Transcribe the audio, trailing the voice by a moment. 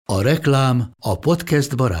A reklám a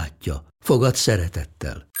podcast barátja. Fogad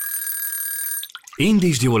szeretettel.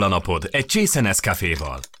 Indítsd jól a napod egy csésze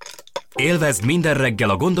Nescaféval. Élvezd minden reggel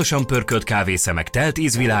a gondosan pörkölt kávészemek telt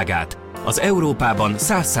ízvilágát, az Európában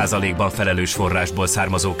 100%-ban felelős forrásból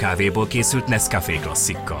származó kávéból készült Nescafé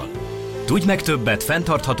klasszikkal. Tudj meg többet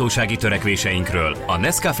fenntarthatósági törekvéseinkről a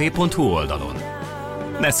nescafé.hu oldalon.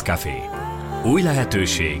 Nescafé. Új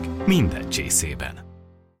lehetőség minden csészében.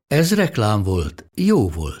 Ez reklám volt, jó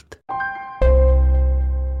volt.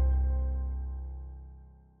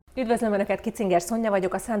 Üdvözlöm Önöket, Kicinger Szonya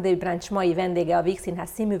vagyok, a Sunday Brunch mai vendége a Víg Színház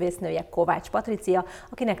színművésznője, Kovács Patricia,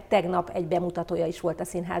 akinek tegnap egy bemutatója is volt a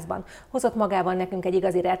színházban. Hozott magával nekünk egy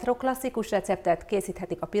igazi retro klasszikus receptet,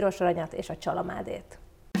 készíthetik a piros aranyat és a csalamádét.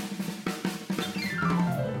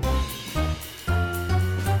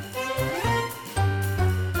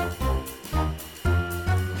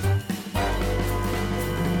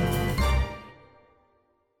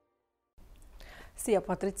 Szia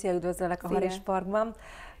Patricia, üdvözöllek a Haris Parkban.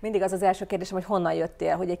 Mindig az az első kérdésem, hogy honnan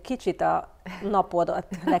jöttél, hogy egy kicsit a napodat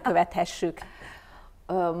lekövethessük.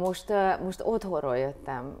 Most otthonról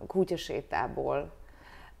jöttem, kutyasétából.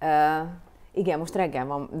 Igen, most reggel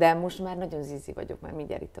van, de most már nagyon zizi vagyok, mert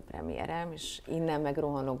mindjárt itt a premierem, és innen meg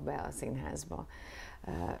rohanok be a színházba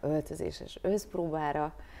öltözéses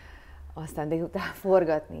összpróbára, aztán délután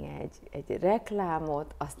forgatni egy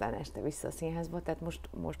reklámot, aztán este vissza a színházba, tehát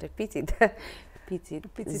most egy picit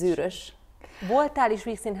zűrös. Voltál is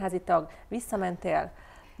vígszínházi tag, visszamentél.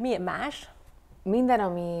 Mi más? Minden,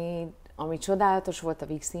 ami csodálatos volt a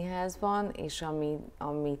Víg Színházban, és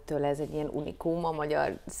amitől ez egy ilyen unikum a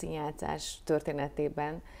magyar színjátszás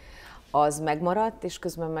történetében, az megmaradt, és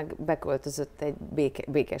közben meg beköltözött egy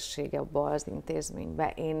békesség abba az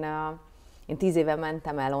intézménybe. Én 10 éve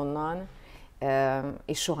mentem el onnan,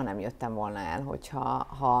 és soha nem jöttem volna el,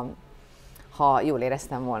 ha jól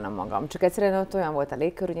éreztem volna magam. Csak egyszerűen ott olyan volt a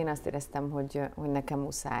légkör, hogy én azt éreztem, hogy nekem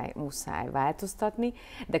muszáj változtatni,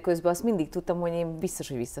 de közben azt mindig tudtam, hogy én biztos,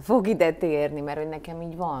 hogy vissza fogok ide térni, mert hogy nekem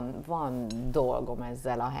így van dolgom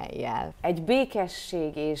ezzel a hellyel. Egy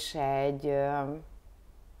békesség és egy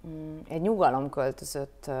nyugalom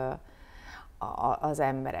költözött az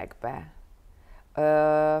emberekbe.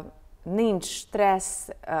 Nincs stressz,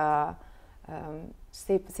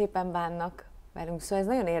 szépen bánnak velünk, szóval ez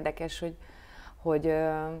nagyon érdekes, hogy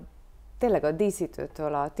tényleg a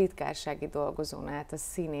díszítőtől a titkársági dolgozón át a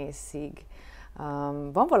színészig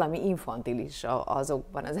van valami infantilis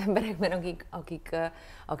azokban az emberekben,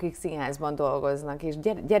 akik színházban dolgoznak, és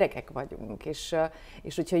gyerekek vagyunk, és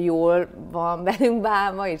hogyha jól van velünk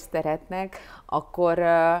bánva, és szeretnek, akkor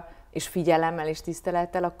és figyelemmel és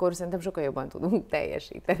tisztelettel, akkor szerintem sokkal jobban tudunk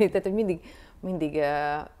teljesíteni. Tehát, hogy mindig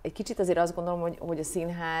egy kicsit azért azt gondolom, hogy a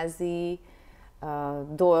színházi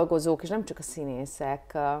dolgozók, és nem csak a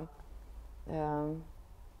színészek,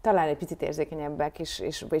 talán egy picit érzékenyebbek,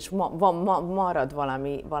 és marad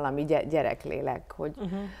valami gyereklélek,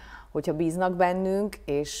 hogyha bíznak bennünk,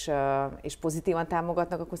 és pozitívan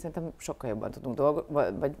támogatnak, akkor szerintem sokkal jobban tudunk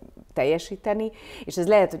vagy teljesíteni, és ez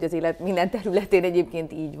lehet, hogy az élet minden területén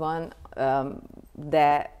egyébként így van,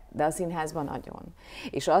 de a színházban nagyon.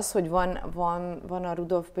 És az, hogy van a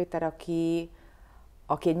Rudolf Péter, aki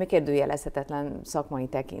egy megkérdőjelezhetetlen szakmai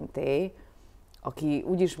tekintély, aki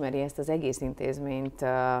úgy ismeri ezt az egész intézményt,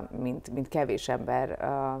 mint kevés ember,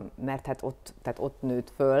 mert hát ott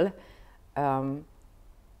nőtt föl,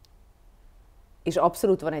 és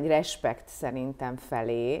abszolút van egy respekt szerintem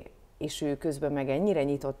felé, és ő közben meg ennyire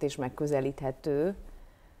nyitott és megközelíthető,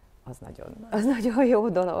 az nagyon jó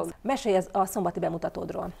dolog. Mesélj a szombati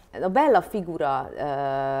bemutatódról. A Bella Figura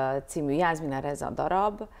című Jászmina Reza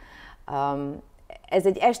darab, ez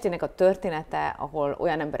egy estének a története, ahol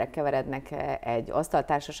olyan emberek keverednek egy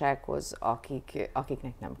asztaltársasághoz,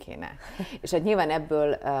 akiknek nem kéne. És hát nyilván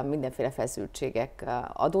ebből mindenféle feszültségek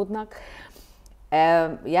adódnak.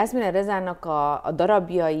 Jászmina Rezának a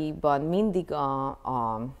darabjaiban mindig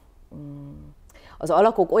az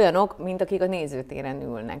alakok olyanok, mint akik a nézőtéren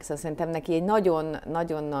ülnek. Szóval szerintem neki egy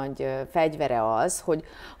nagyon nagy fegyvere az,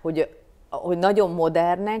 hogy nagyon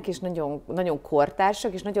modernek, és nagyon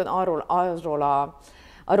kortársak, és nagyon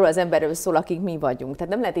arról az emberről szól, akik mi vagyunk.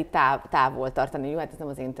 Tehát nem lehet itt távol tartani, jó, hát ez nem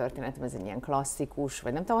az én történetem, ez egy ilyen klasszikus,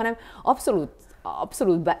 vagy nem tudom, hanem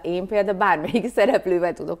abszolút én például bármelyik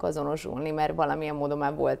szereplővel tudok azonosulni, mert valamilyen módon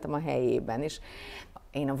már voltam a helyében. És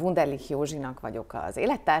én a Wunderlich Józsinak vagyok az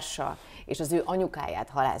élettársa, és az ő anyukáját,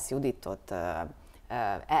 Halász Juditot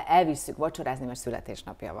elvisszük vacsorázni, mert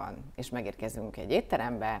születésnapja van, és megérkezünk egy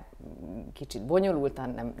étterembe, kicsit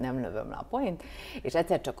bonyolultan, nem lövöm le a point, és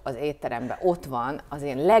egyszer csak az étteremben ott van az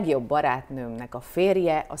én legjobb barátnőmnek a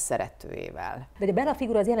férje a szeretőjével. De a Bella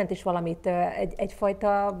figura az jelent is valamit,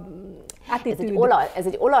 egyfajta attitűd. Ez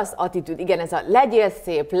egy olasz attitűd, igen, ez a legyél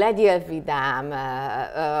szép, legyél vidám,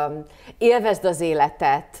 élvezd az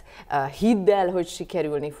életet, hidd el, hogy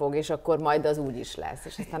sikerülni fog, és akkor majd az úgy is lesz,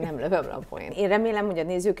 és aztán nem lövöm le a point. Én remélem, hogy a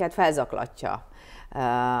nézőket felzaklatja,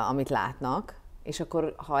 amit látnak, és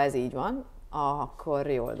akkor, ha ez így van, akkor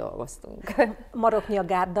jól dolgoztunk. Maroknyi a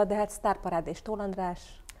gárda, de hát Sztárparád és Tóth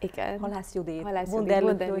András, Igen. Halász Judit,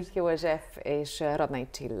 Wunderlich József és Radnai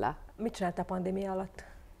Csilla. Mit csinált a pandémia alatt?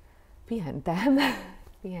 Pihentem.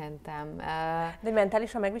 De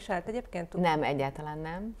mentálisan megviselt egyébként? Nem, egyáltalán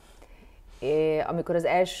nem. Amikor az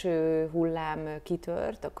első hullám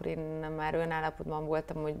kitört, akkor én már olyan állapotban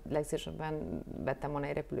voltam, hogy legszívesebben vettem volna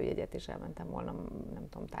egy repülőjegyet, és elmentem volna, nem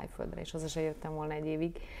tudom, Tájföldre, és haza se jöttem volna egy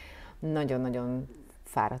évig. Nagyon-nagyon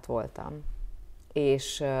fáradt voltam.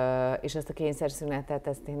 És ezt a kényszerszünetet,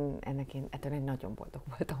 ettől én nagyon boldog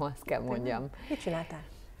voltam, azt kell mondjam. Mit csináltál?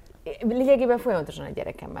 Lényegében folyamatosan a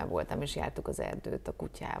gyerekemmel voltam, és jártuk az erdőt a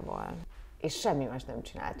kutyával. És semmi más nem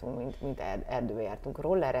csináltunk, mint erdőbe jártunk,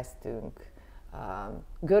 rollereztünk,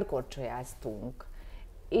 görkorcsolyáztunk,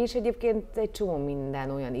 és egyébként egy csomó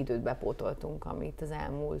minden olyan időt bepótoltunk, amit az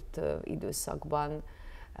elmúlt időszakban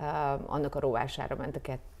annak a rovására ment a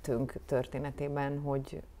kettőnk történetében,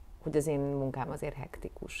 hogy az én munkám azért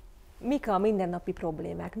hektikus. Mik a mindennapi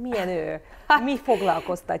problémák? Milyen ő? Mi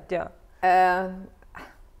foglalkoztatja?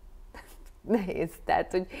 Nehéz,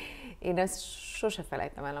 tehát, hogy én ezt sose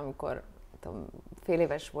felejtem el, amikor fél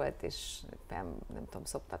éves volt, és nem tudom,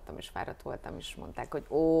 szoptattam, és fáradt voltam, és mondták, hogy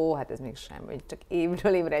hát ez mégsem, hogy csak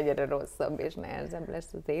évről évre egyre rosszabb, és nehezebb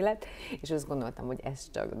lesz az élet, és azt gondoltam, hogy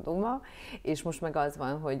ez csak duma, és most meg az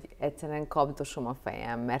van, hogy egyszerűen kapdosom a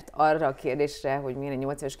fejem, mert arra a kérdésre, hogy milyen egy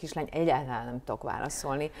 8 éves kislány, egyáltalán nem tudok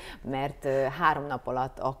válaszolni, mert 3 nap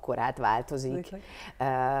alatt akkorát változik,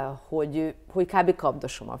 hogy kb.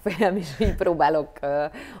 Kapdosom a fejem, és így próbálok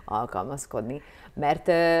alkalmazkodni, mert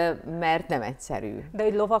nem egyszerű. De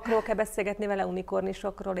hogy lovakról kell beszélgetni vele,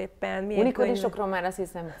 unikornisokról éppen? Unikornisokról már azt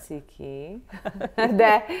hiszem ciki,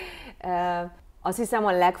 de azt hiszem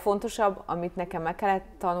a legfontosabb, amit nekem meg kellett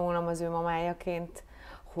tanulnom az ő mamájaként,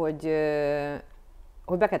 hogy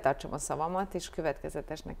be kell tartsam a szavamat, és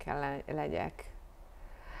következetesnek kell legyek.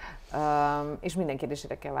 És minden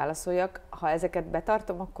kérdésére kell válaszoljak. Ha ezeket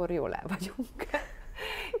betartom, akkor jól el vagyunk.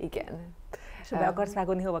 Igen. És ha be akarsz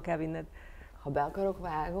vágódni, hova kell vinned? Ha be akarok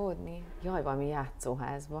vágódni? Jaj, valami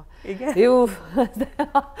játszóházba. Igen? Jó,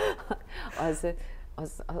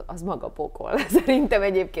 az maga pokol. Szerintem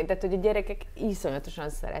egyébként. Tehát, hogy a gyerekek iszonyatosan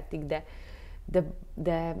szeretik,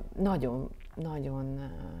 de nagyon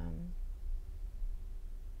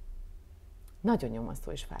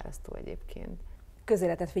nyomasztó és fárasztó egyébként.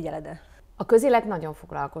 Közéletet figyeled-e? A közélet nagyon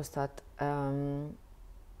foglalkoztat.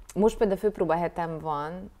 Most például főpróbahetem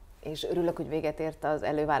van, és örülök, hogy véget ért az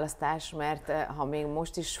előválasztás, mert ha még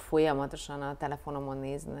most is folyamatosan a telefonomon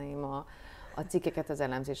nézném a cikkeket, az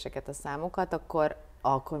elemzéseket, a számokat,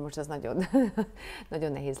 akkor most az nagyon,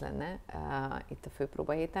 nagyon nehéz lenne itt a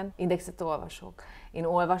főpróbahéten. Indexet olvasok. Én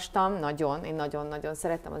olvastam én nagyon-nagyon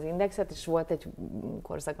szerettem az Indexet, és volt egy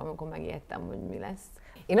korszak, amikor megijedtem, hogy mi lesz.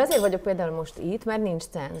 Én azért vagyok például most itt, mert nincs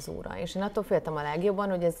cenzúra, és én attól féltem a legjobban,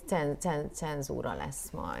 hogy ez cenzúra lesz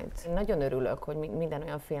majd. Én nagyon örülök, hogy minden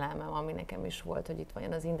olyan félelmem, ami nekem is volt, hogy itt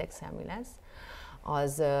vajon az Indexen mi lesz,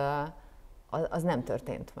 az nem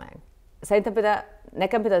történt meg. Szerintem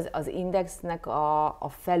nekem például az Indexnek a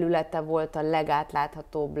felülete volt a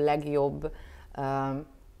legátláthatóbb, legjobb,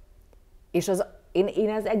 és én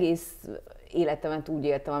az egész életemet úgy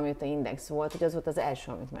éltem, amióta Index volt, hogy az volt az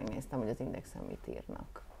első, amit megnéztem, hogy az Indexen mit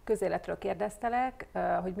írnak. Közéletről kérdeztelek,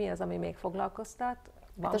 hogy mi az, ami még foglalkoztat?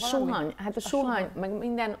 Van a suhany, meg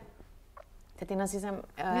minden. Tehát én azt hiszem,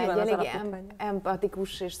 egy elég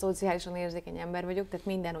empatikus és szociálisan érzékeny ember vagyok, tehát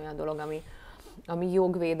minden olyan dolog, ami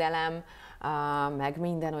jogvédelem, meg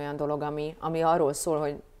minden olyan dolog, ami arról szól,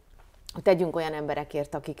 hogy tegyünk olyan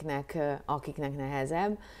emberekért, akiknek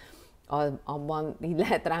nehezebb, abban így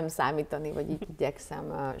lehet rám számítani, vagy így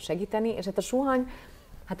igyekszem segíteni. És hát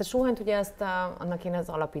a suhanyt ugye annak én az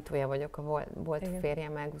alapítója vagyok, volt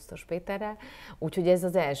férjem Gusztus Péterrel, úgyhogy ez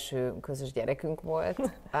az első közös gyerekünk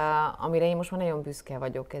volt, amire én most már nagyon büszke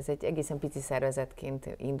vagyok. Ez egy egészen pici szervezetként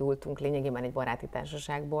indultunk, lényegében egy baráti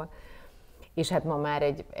társaságból, és hát ma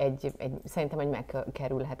már szerintem egy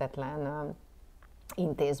megkerülhetetlen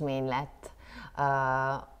intézmény lett,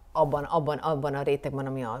 abban a rétegben,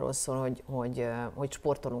 ami arról szól, hogy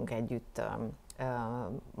sportolunk együtt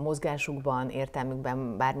mozgásukban,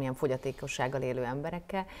 értelmükben, bármilyen fogyatékossággal élő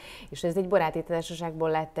emberekkel, és ez egy baráti társaságból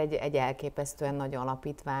lett egy elképesztően nagy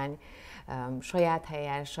alapítvány, saját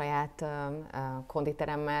helyen, saját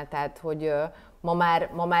konditeremmel, tehát hogy ma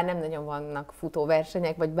már nem nagyon vannak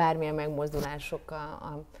futóversenyek, vagy bármilyen megmozdulások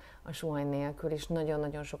a Suhany nélkül, és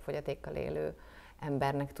nagyon-nagyon sok fogyatékkal élő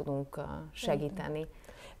embernek tudunk segíteni.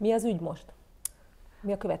 Mi az ügy most?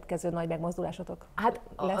 Mi a következő nagy megmozdulásotok? Hát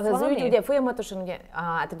az ügy ugye folyamatosan, ugye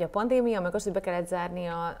a pandémia, meg az, hogy be kellett zárni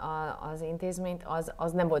az intézményt,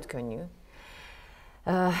 az nem volt könnyű.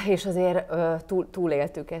 És azért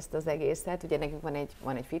túléltük ezt az egészet. Ugye nekünk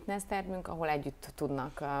van egy fitness termünk, ahol együtt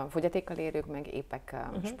tudnak fogyatékkal élők, meg épek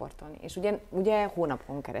sportolni. És ugye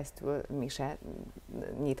hónapon keresztül mi se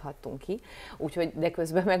nyithattunk ki, úgyhogy, de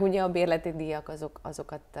közben meg ugye a bérleti díjak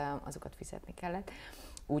azokat fizetni kellett.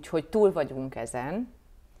 Úgyhogy túl vagyunk ezen,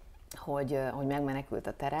 hogy megmenekült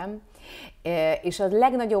a terem. És a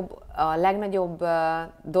legnagyobb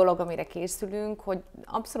dolog, amire készülünk, hogy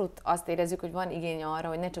abszolút azt érezzük, hogy van igény arra,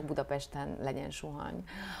 hogy ne csak Budapesten legyen Suhany,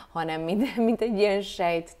 hanem mint egy ilyen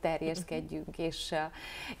sejt terjeszkedjünk,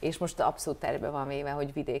 és most abszolút terve van véve,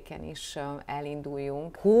 hogy vidéken is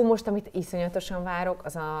elinduljunk. Most, amit iszonyatosan várok,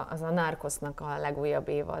 az a Narcosnak a legújabb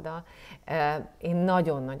évada. Én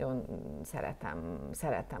nagyon-nagyon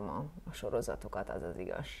szeretem a sorozatokat, az az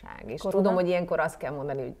igazság. És tudom, hogy ilyenkor azt kell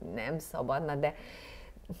mondani, hogy nem szabadna,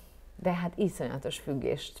 de hát iszonyatos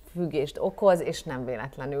függést okoz, és nem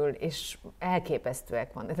véletlenül, és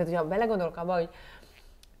elképesztőek vannak. Tehát, hogyha belegondolok abba, hogy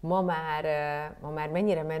ma már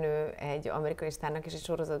mennyire menő egy amerikai sztárnak is egy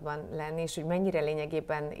sorozatban lenni, és hogy mennyire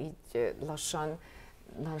lényegében így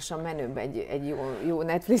lassan menőbb egy jó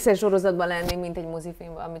Netflixes sorozatban lenni, mint egy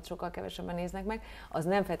mozifilmben, amit sokkal kevesebben néznek meg, az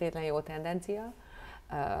nem feltétlenül jó tendencia,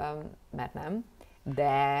 mert nem,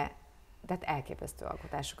 de tehát elképesztő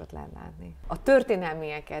alkotásokat lehet látni. A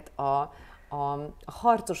történelmieket, a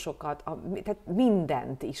harcosokat, tehát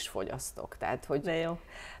mindent is fogyasztok. Tehát, hogy... De jó.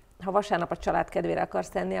 Ha vasárnap a család kedvére akarsz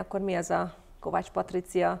tenni, akkor mi az a Kovács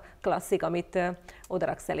Patricia klasszik, amit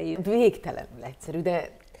odaraksz eléjük? Végtelenül egyszerű,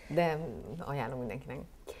 de ajánlom mindenkinek.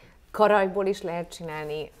 Karajból is lehet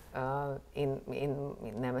csinálni,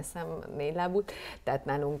 én nem eszem négylábút, tehát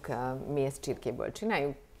nálunk mi ezt csirkéből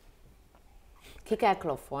csináljuk. Ki kell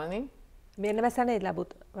kloffolni. Miért nem eszel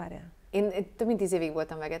négylábút? Várjál. Én több mint 10 évig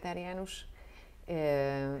voltam vegetáriánus.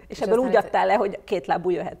 És ebből úgy adtál le, hogy kétlábú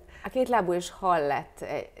jöhet? A kétlábú is hal lett.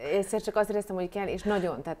 Egyszer csak azt éreztem, hogy kell, és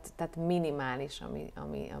nagyon, tehát minimális,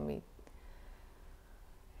 ami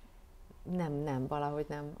nem, valahogy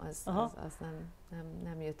nem, az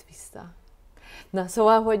nem jött vissza. Na,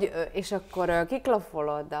 szóval, hogy, és akkor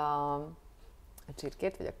kikloffolod a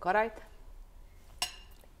csirkét, vagy a karajt,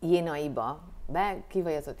 jénaiba,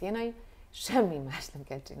 kivajazott jénai, semmi más nem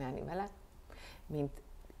kell csinálni vele, mint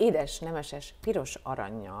édes, nemeses, piros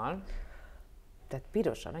arannyal, tehát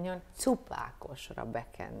piros arannyal cupákosra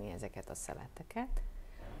bekenni ezeket a szeleteket,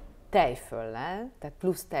 tejföllel, tehát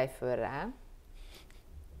plusz tejfölrel,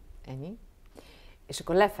 ennyi, és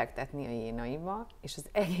akkor lefektetni a jénaiba, és az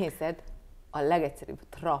egészet a legegyszerűbb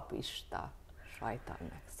trapista sajttal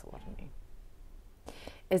megszórni.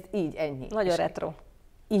 Ez így, ennyi. Nagyon retro.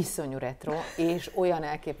 Iszonyú retro, és olyan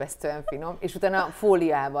elképesztően finom, és utána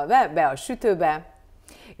fóliával be a sütőbe,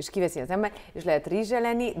 és kiveszi az ember, és lehet rizssel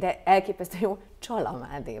lenni, de elképesztő jó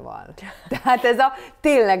csalamádéval. Tehát ez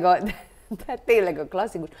tényleg a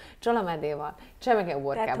klasszikus csalamádéval,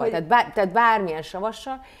 csemegeuborkával, tehát bármilyen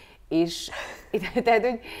savassal, és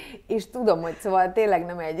tudom, hogy szóval tényleg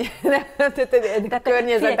nem a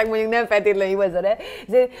környezetek mondjuk nem feltétlenül igaz,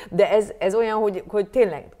 de ez olyan, hogy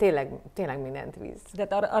tényleg mindent víz.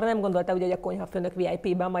 Tehát arra nem gondoltál, hogy a konyhafőnök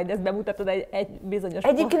VIP-ben majd ezt bemutatod egy bizonyos...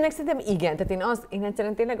 Egyébként szerintem igen, tehát én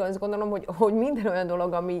egyszerűen tényleg azt gondolom, hogy minden olyan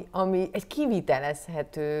dolog, ami egy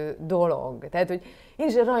kivitelezhető dolog. Tehát, hogy én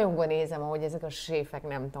is rajongva nézem, ahogy ezek a séfek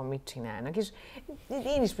nem tudom mit csinálnak, és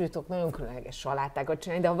én is tudok nagyon különleges salátákat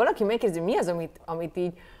csinálni, de ha valaki megkérdezi, mi az, amit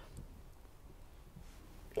így...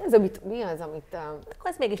 Mi az, amit... Akkor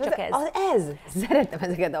ez mégiscsak ez. Ez! Szeretem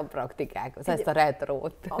ezeket a praktikákat, ezt a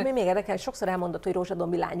retrót. Ami még érdekes, sokszor elmondott, hogy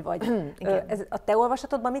rózsadombi lány vagy. Ez a te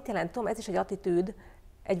olvasatodban mit jelent? Tudom, ez is egy attitűd,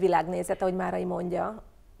 egy világnézet, ahogy Márai mondja,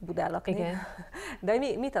 Budán lakni. Igen. De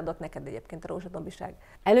mit adott neked egyébként a rózsadombiság?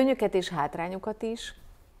 Előnyöket és hátrányokat is.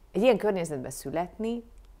 Egy ilyen környezetben születni,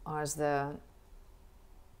 az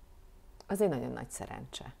egy nagyon nagy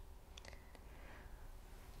szerencse.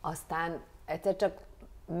 Aztán egyszer csak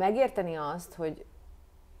megérteni azt, hogy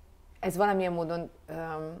ez valamilyen módon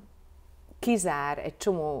kizár egy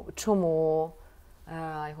csomó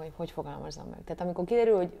hogy fogalmazom meg. Tehát amikor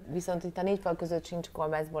kiderül, hogy viszont itt a 4 fal között sincs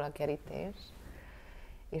kolbászból a kerítés,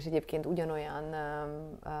 és egyébként ugyanolyan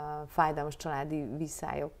fájdalmas családi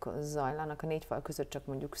viszályok zajlanak a 4 fal között, csak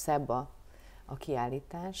mondjuk szebb a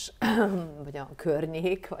kiállítás, vagy a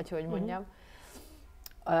környék, vagy hogy mondjam.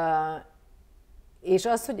 És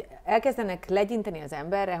az, hogy elkezdenek legyinteni az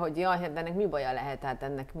emberre, hogy jaj, de ennek mi baja lehet, hát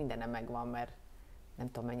ennek mindene megvan, mert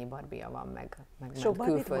nem tudom, mennyi Barbie-ja van, meg sok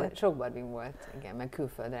Barbie volt? Sok Barbie volt, igen, meg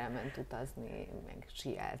külföldre elment utazni, meg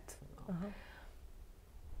sielt.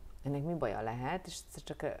 Ennek mi baja lehet, és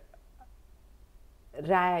csak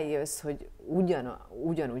rájössz, hogy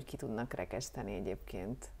ugyanúgy ki tudnak rekeszteni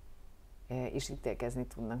egyébként, és ítélkezni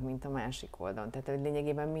tudnak, mint a másik oldalon. Tehát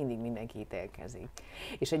lényegében mindig mindenki ítélkezik.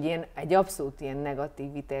 És egy abszolút ilyen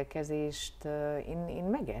negatív ítélkezést én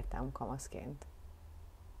megéltem kamaszként.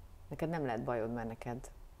 Neked nem lett bajod, mert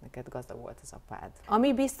neked gazdag volt az apád.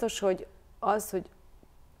 Ami biztos, hogy az, hogy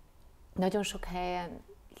nagyon sok helyen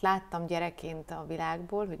láttam gyerekként a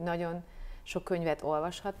világból, hogy nagyon sok könyvet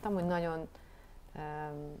olvashattam, hogy nagyon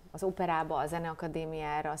az operába, a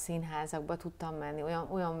zeneakadémiára, a színházakba tudtam menni,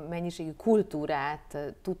 olyan mennyiségű kultúrát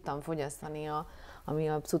tudtam fogyasztani, ami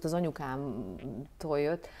abszolút az anyukámtól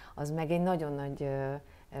jött, az meg egy nagyon nagy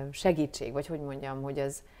segítség, vagy hogy mondjam, hogy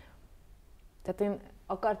az... Tehát én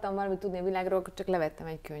akartam valamit tudni a világról, csak levettem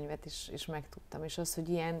egy könyvet, és megtudtam. És az,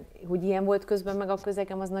 hogy ilyen volt közben, meg a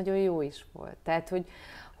közegem, az nagyon jó is volt. Tehát,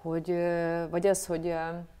 vagy az, hogy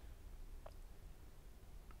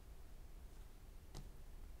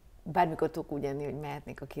bármikor tudok úgy enni, hogy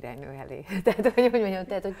mehetnék a királynő elé.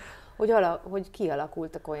 Tehát, hogy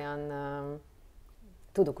kialakultak olyan...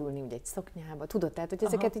 tudok ülni ugye egy szoknyába, tudod, tehát, hogy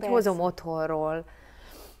ezeket így hozom otthonról.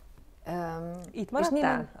 Itt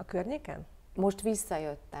maradtál a környéken? Most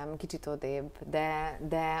visszajöttem, kicsit odébb,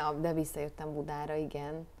 de visszajöttem Budára,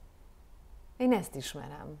 igen. Én ezt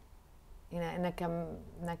ismerem.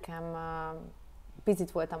 Nekem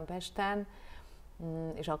picit voltam Pesten,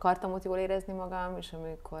 és akartam ott jól érezni magam, és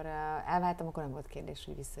amikor elváltam, akkor nem volt kérdés,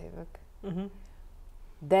 hogy visszajövök.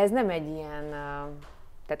 De ez nem egy ilyen...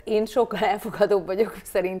 Tehát én sokkal elfogadóbb vagyok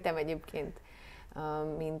szerintem egyébként,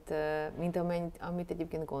 mint amit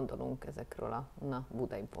egyébként gondolunk ezekről a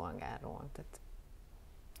budai polgárról. Tehát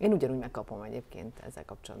én ugyanúgy megkapom egyébként ezzel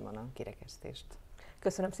kapcsolatban a kirekesztést.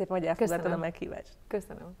 Köszönöm szépen, hogy elfogadtad a meghívást.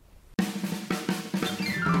 Köszönöm.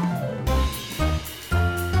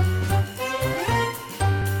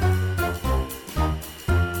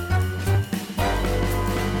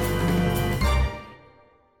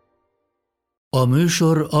 A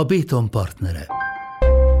műsor a Béton partnere.